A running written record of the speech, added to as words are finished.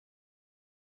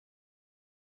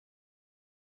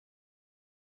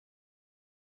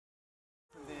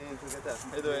morning together.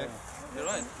 How you doing? You're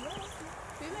right.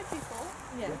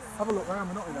 Yes. Have a look around,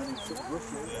 we're not in any sort of rush.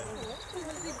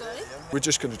 We're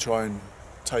just going to try and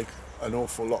take an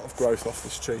awful lot of growth off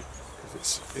this tree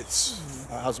because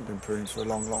it hasn't been pruned for a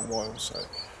long while, so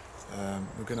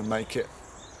we're going to make it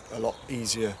a lot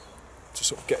easier to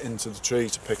sort of get into the tree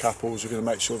to pick apples. We're going to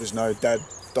make sure there's no dead,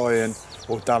 dying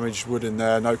or damaged wood in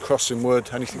there, no crossing wood,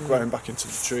 anything growing back into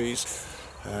the trees.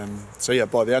 So yeah,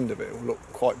 by the end of it, it will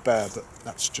look quite bare, but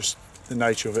that's just the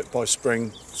nature of it. By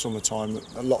spring, summertime,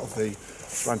 a lot of the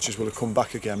branches will have come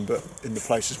back again, but in the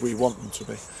places we want them to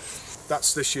be.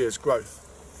 That's this year's growth.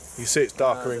 You see it's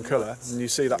darker in colour, and you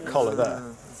see that collar there.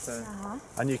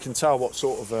 And you can tell what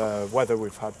sort of weather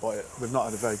we've had by it. We've not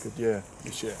had a very good year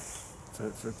this year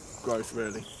for growth,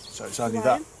 really. So it's only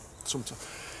that. Sometimes,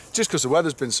 just because the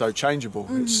weather's been so changeable,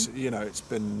 it's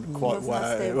been quite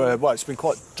well, it's been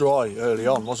quite dry early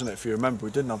on, wasn't it? If you remember,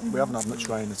 we haven't had much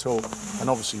rain at all, and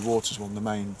obviously water's one of the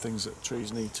main things that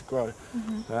trees need to grow.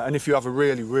 And if you have a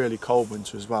really cold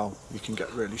winter as well, you can get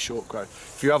really short growth.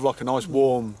 If you have like a nice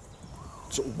warm,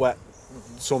 sort of wet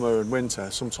summer and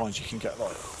winter, sometimes you can get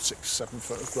like 6-7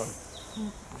 foot of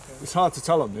growth. It's hard to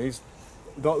tell on these.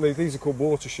 These are called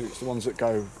water shoots, the ones that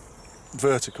go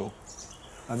vertical.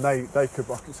 And they could,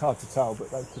 it's hard to tell, but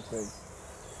they could be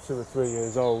 2 or 3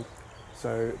 years old.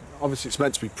 So obviously it's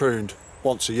meant to be pruned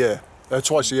twice a year,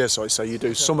 sorry. So you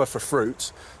do summer for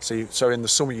fruit. So in the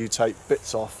summer you take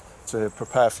bits off to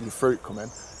prepare for your fruit coming,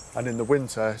 and in the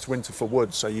winter it's winter for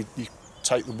wood. So you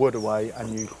take the wood away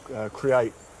and you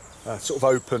create a sort of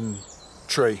open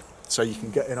tree so you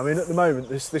can get in. I mean, at the moment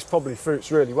this probably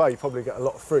fruits really well. You probably get a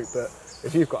lot of fruit, but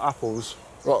if you've got apples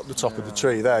right at the top of the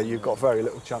tree there, you've got very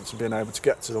little chance of being able to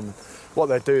get to them. What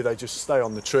they do, they just stay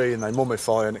on the tree and they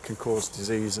mummify, and it can cause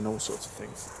disease and all sorts of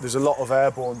things. There's a lot of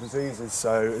airborne diseases,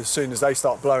 so as soon as they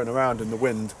start blowing around in the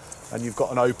wind and you've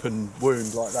got an open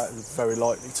wound like that, it's very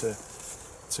likely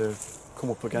to come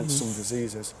up against some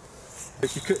diseases.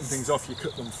 If you're cutting things off, you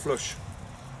cut them flush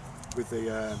with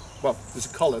the, well, there's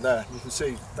a collar there, you can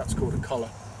see that's called a collar.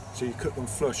 So you cut them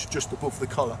flush just above the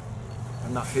collar,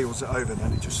 and that heals it over,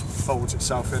 then it just folds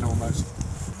itself in almost.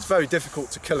 It's very difficult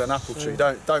to kill an apple tree.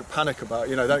 Don't panic about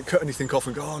it, don't cut anything off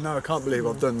and go, oh no, I can't believe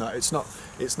I've done that. It's not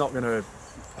going to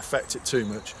affect it too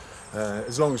much,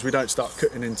 as long as we don't start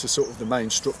cutting into sort of the main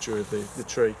structure of the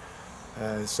tree.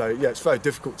 So yeah, it's very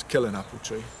difficult to kill an apple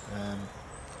tree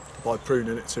by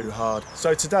pruning it too hard.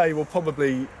 So today we'll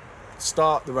probably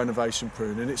start the renovation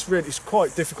pruning. It's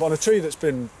quite difficult on a tree that's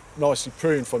been nicely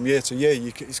pruned from year to year.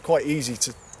 It's quite easy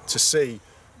to see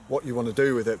what you want to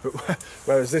do with it, but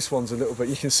whereas this one's a little bit,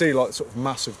 you can see like sort of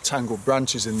massive tangled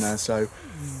branches in there, so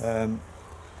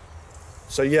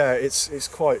yeah, it's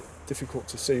quite difficult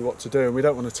to see what to do, and we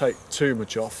don't want to take too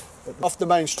much off. Off the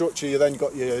main structure, you then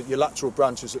got your lateral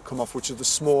branches that come off, which are the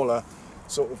smaller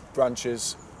sort of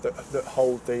branches that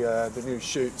hold the new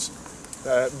shoots.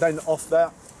 Then off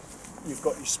that you've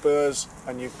got your spurs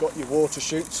and you've got your water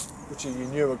shoots, which are your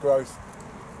newer growth.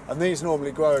 And these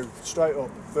normally grow straight up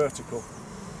vertical,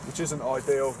 which isn't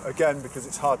ideal, again, because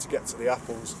it's hard to get to the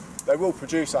apples. They will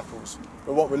produce apples,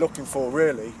 but what we're looking for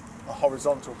really are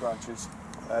horizontal branches.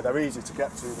 They're easy to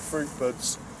get to, the fruit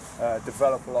buds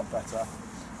develop a lot better,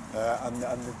 and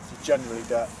you generally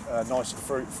get nicer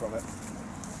fruit from it.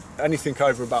 Anything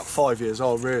over about 5 years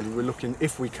old, really, we're looking,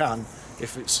 if we can,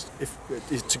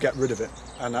 to get rid of it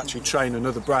and actually train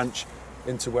another branch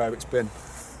into where it's been.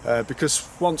 Because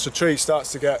once a branch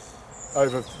starts to get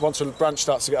over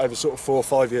sort of 4 or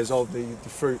 5 years old, the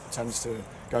fruit tends to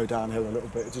go downhill a little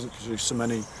bit. It doesn't produce so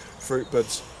many fruit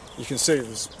buds. You can see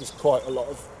there's quite a lot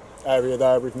of area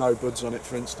there with no buds on it,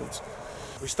 for instance.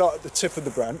 We start at the tip of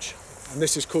the branch, and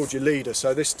this is called your leader,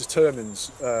 so this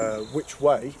determines which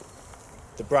way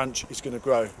the branch is going to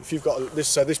grow. If you've got this,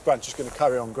 so this branch is going to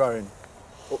carry on growing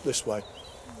up this way.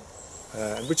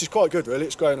 Which is quite good, really.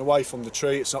 It's growing away from the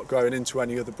tree, it's not growing into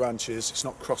any other branches, it's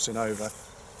not crossing over.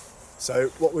 So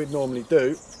what we'd normally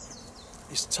do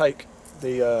is take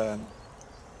the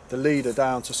leader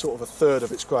down to sort of 1/3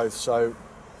 of its growth, so,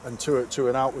 and to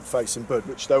an outward facing bud,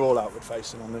 which they're all outward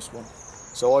facing on this one.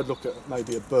 So I'd look at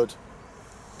maybe a bud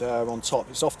there on top.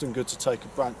 It's often good to take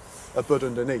a bud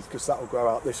underneath, because that will grow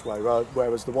out this way,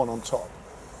 whereas the one on top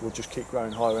will just keep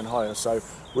growing higher and higher. So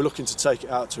we're looking to take it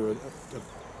out to a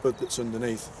bud that's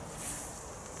underneath.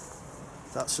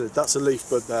 That's a leaf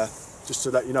bud there, just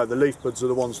to let you know. The leaf buds are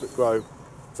the ones that grow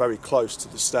very close to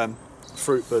the stem.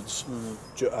 Fruit buds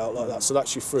jut out like that, so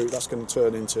that's your fruit. That's going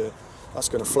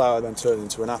to flower, then turn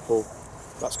into an apple.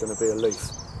 That's going to be a leaf.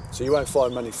 So you won't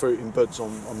find many fruit in buds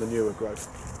on the newer growth.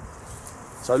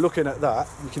 So looking at that,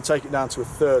 you can take it down to a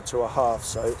third to a half.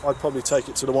 So I'd probably take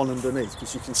it to the one underneath,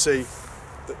 because you can see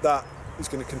that that is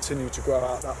going to continue to grow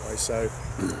out that way. So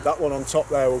that one on top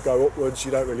there will go upwards.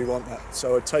 You don't really want that.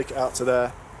 So I'd take it out to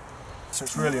there. So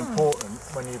it's really important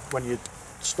when you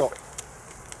stop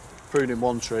pruning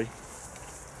one tree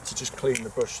to just clean the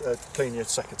bush, clean your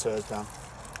secateurs down,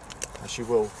 as you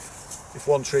will. If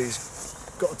one tree's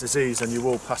got a disease, then you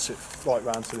will pass it right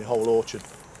round to the whole orchard,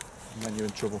 and then you're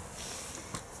in trouble.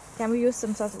 Can we use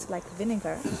some sort of like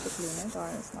vinegar to clean it, or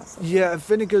it's not so? Yeah,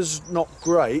 vinegar's not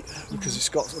great because it's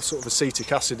got a sort of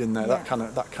acetic acid in there. Yeah.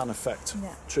 That can affect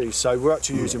trees. So we're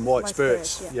actually using white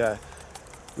spirits,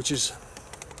 which is,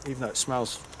 even though it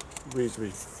smells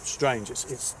reasonably strange,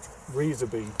 it's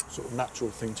reasonably sort of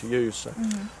natural thing to use. So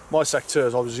my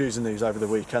secateurs, I was using these over the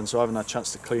weekend, so I haven't had a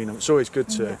chance to clean them. It's always good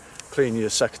to clean your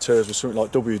secateurs with something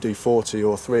like WD-40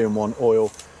 or 3-in-1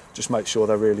 oil. Just make sure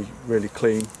they're really, really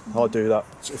clean. I do that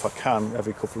if I can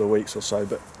every couple of weeks or so,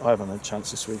 but I haven't had a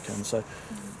chance this weekend. So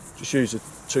just use a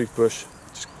toothbrush,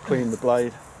 just clean the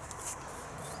blade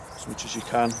as much as you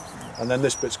can. And then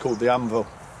this bit's called the anvil.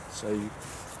 So you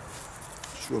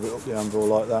just rub it up the anvil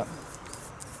like that.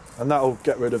 And that'll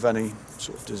get rid of any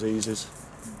sort of diseases.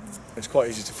 It's quite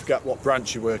easy to forget what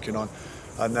branch you're working on,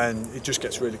 and then it just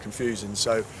gets really confusing.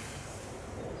 So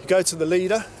you go to the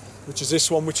leader, which is this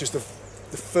one, which is the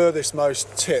furthest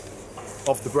most tip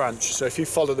of the branch. So if you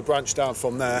follow the branch down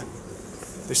from there,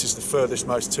 this is the furthest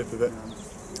most tip of it,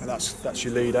 and that's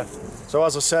your leader. So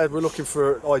as I said, we're looking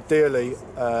for ideally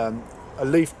a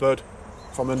leaf bud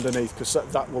from underneath, because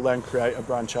that will then create a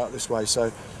branch out this way.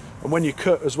 So, and when you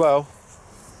cut as well,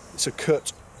 it's a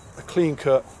clean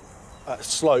cut at a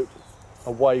slope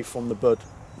away from the bud,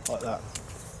 like that.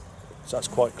 So that's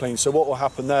quite clean. So what will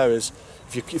happen there is,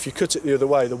 if you cut it the other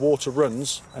way, the water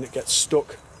runs and it gets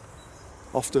stuck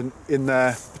often in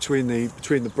there between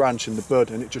the branch and the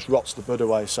bud, and it just rots the bud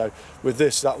away. So with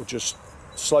this, that will just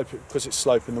slope it, because it's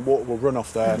sloping, the water will run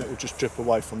off there and it will just drip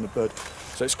away from the bud.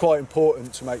 So it's quite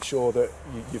important to make sure that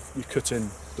you cut in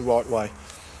the right way.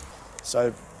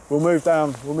 So we'll move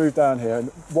down here, and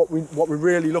what we're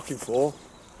really looking for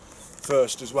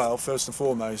first and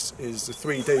foremost, is the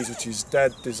 3 Ds, which is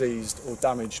dead, diseased or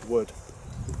damaged wood.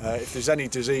 If there's any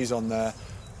disease on there,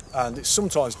 and it's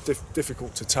sometimes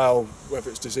difficult to tell whether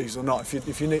it's diseased or not. If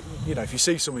you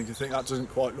see something you think that doesn't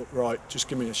quite look right, just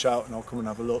give me a shout and I'll come and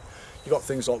have a look. You've got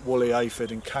things like woolly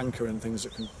aphid and canker and things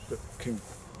that can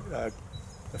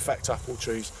affect apple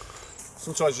trees.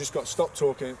 Sometimes you just got to stop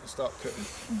talking and start cutting.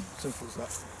 Simple as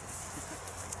that.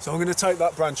 So I'm going to take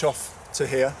that branch off to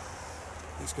here.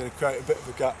 It's going to create a bit of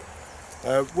a gap.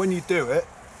 When you do it,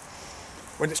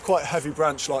 when it's quite a heavy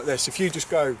branch like this, if you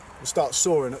just go and start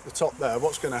sawing at the top there,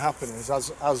 what's going to happen is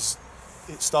as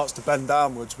it starts to bend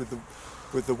downwards with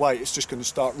the weight, it's just going to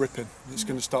start ripping. It's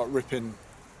going to start ripping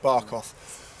bark off.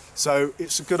 So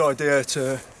it's a good idea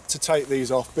to take these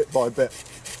off bit by bit.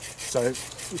 So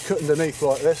you cut underneath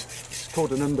like this. It's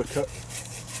called an undercut.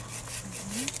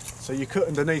 So you cut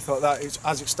underneath like that.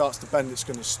 As it starts to bend, it's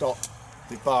going to stop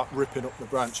the bark ripping up the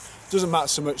branch. It doesn't matter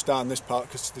so much down this part,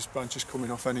 because this branch is coming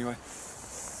off anyway.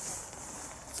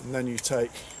 And then you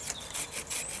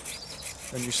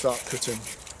start cutting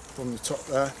from the top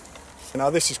there. Now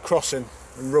this is crossing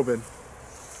and rubbing.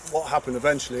 What happens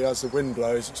eventually, as the wind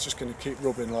blows, it's just going to keep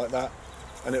rubbing like that,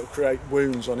 and it'll create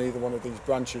wounds on either one of these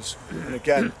branches. And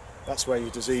again, that's where your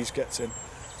disease gets in.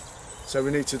 So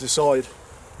we need to decide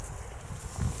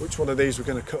which one of these we're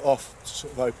going to cut off to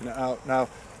sort of open it out. Now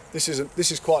this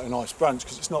is quite a nice branch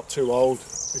because it's not too old.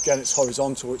 Again, it's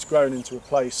horizontal. It's grown into a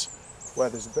place where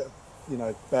there's a bit of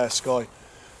bare sky.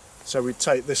 So we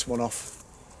take this one off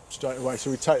straight away. So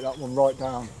we take that one right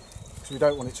down, because we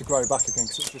don't want it to grow back again,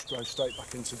 because it just grows straight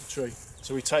back into the tree.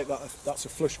 So we take that. That's a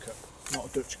flush cut, not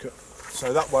a Dutch cut.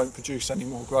 So that won't produce any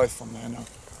more growth from there now.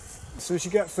 So as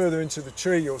you get further into the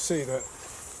tree, you'll see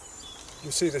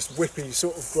this whippy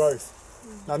sort of growth.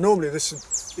 Now normally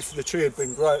if the tree had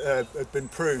been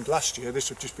pruned last year, this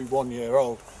would just be 1 year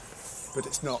old, but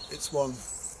it's not. It's one.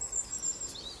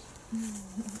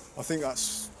 I think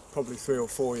that's probably 3 or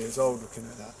 4 years old, looking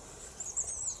at that.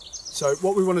 So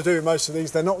what we want to do with most of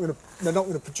these, they're not going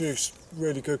to produce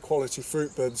really good quality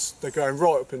fruit buds. They're going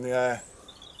right up in the air.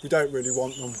 We don't really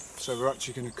want them, so we're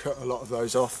actually going to cut a lot of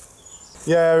those off.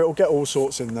 Yeah, it'll get all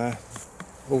sorts in there,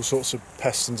 all sorts of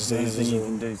pests and diseases. Anything you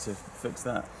can do to fix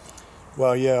that?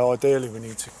 Well, yeah, ideally we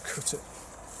need to cut it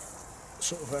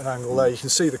sort of at an angle there. You can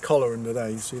see the collar under there,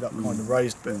 you see that kind of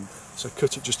raised bit. So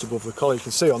cut it just above the collar. You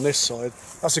can see on this side,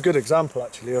 that's a good example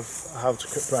actually of how to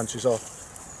cut branches off.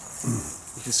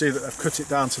 You can see that they've cut it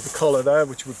down to the collar there,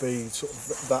 which would be sort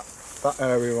of that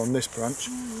area on this branch,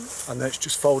 and then it's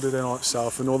just folded in on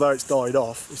itself, and although it's died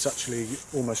off, it's actually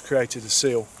almost created a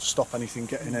seal to stop anything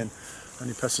getting in,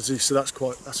 any pesticides. So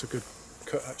that's a good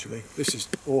cut actually. This is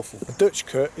awful. A Dutch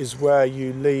cut is where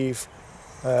you leave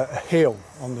a heel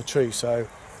on the tree. So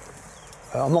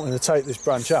I'm not going to take this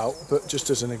branch out, but just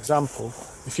as an example,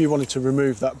 if you wanted to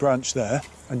remove that branch there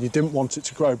and you didn't want it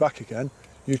to grow back again,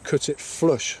 you'd cut it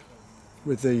flush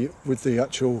with the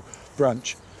actual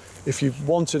branch. If you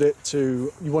wanted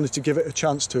to give it a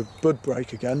chance to bud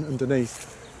break again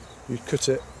underneath, you'd cut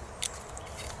it.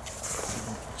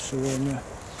 So you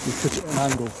cut it at an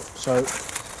angle, so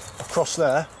across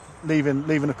there,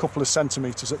 leaving a couple of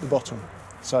centimetres at the bottom.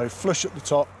 So flush at the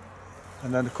top,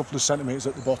 and then a couple of centimetres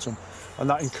at the bottom, and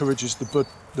that encourages the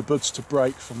buds to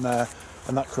break from there,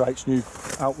 and that creates new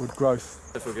outward growth.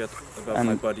 I forget about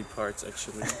my body parts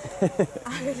actually.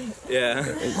 Yeah,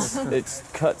 it's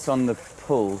cuts on the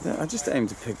pull. Yeah, I just aim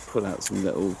to pull out some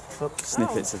little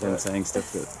snippets of him saying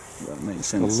stuff that makes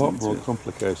sense. It's a lot more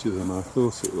complicated than I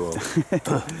thought it was.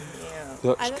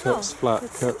 Dutch cuts, flat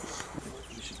cuts.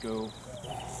 We should go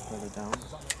further down.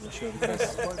 I'm sure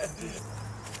because.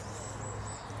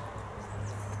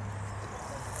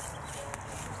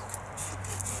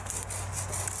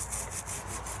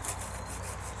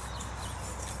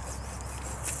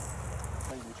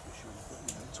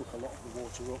 Took a lot of the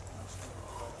water up.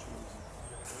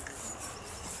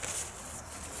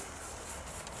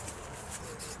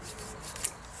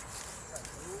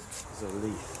 There's a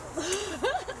leaf.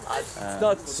 It's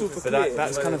not super but clear.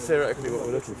 That's kind of theoretically what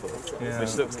we're looking for, Yeah.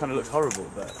 which kind of looks horrible,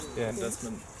 but Ja, dass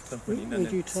man von innen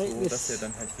Would you take so, this? dass er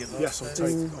dann halt hier raus. Yes, I'll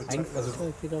take Take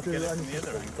it off.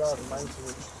 garden maintenance,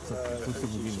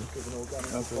 given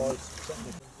organic advice.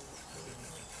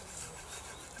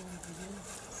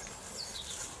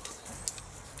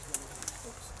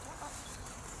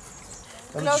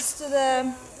 Close to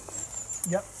the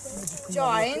Yep.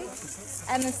 joint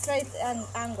and a straight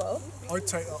angle. I'd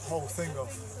take that whole thing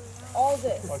off. All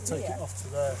this. I'd take here. it off to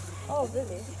there. Oh,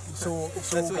 really? It's all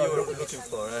That's what you going were up. looking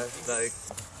for, like.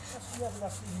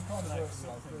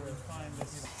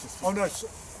 Oh no, so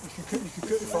you can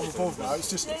cut it from above now. It's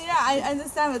just. Yeah, I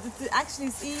understand, but it actually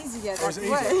is easier Oh, is that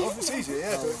it way. easier? Oh, it's easier,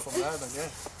 yeah. Do it from there then, yeah.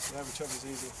 Yeah, whichever's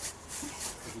easier.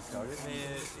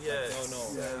 Yeah, no.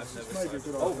 Yeah, it's maybe a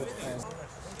good idea.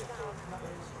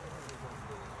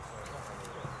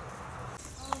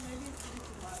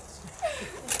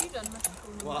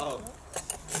 Wow.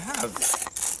 I have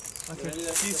like a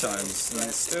few times, and I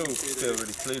still feel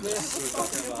really clueless.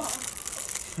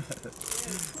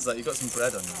 It's like you've got some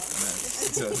bread on you,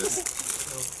 and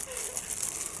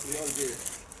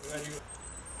then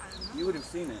you would have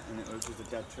seen it, and it was just a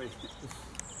dead tree.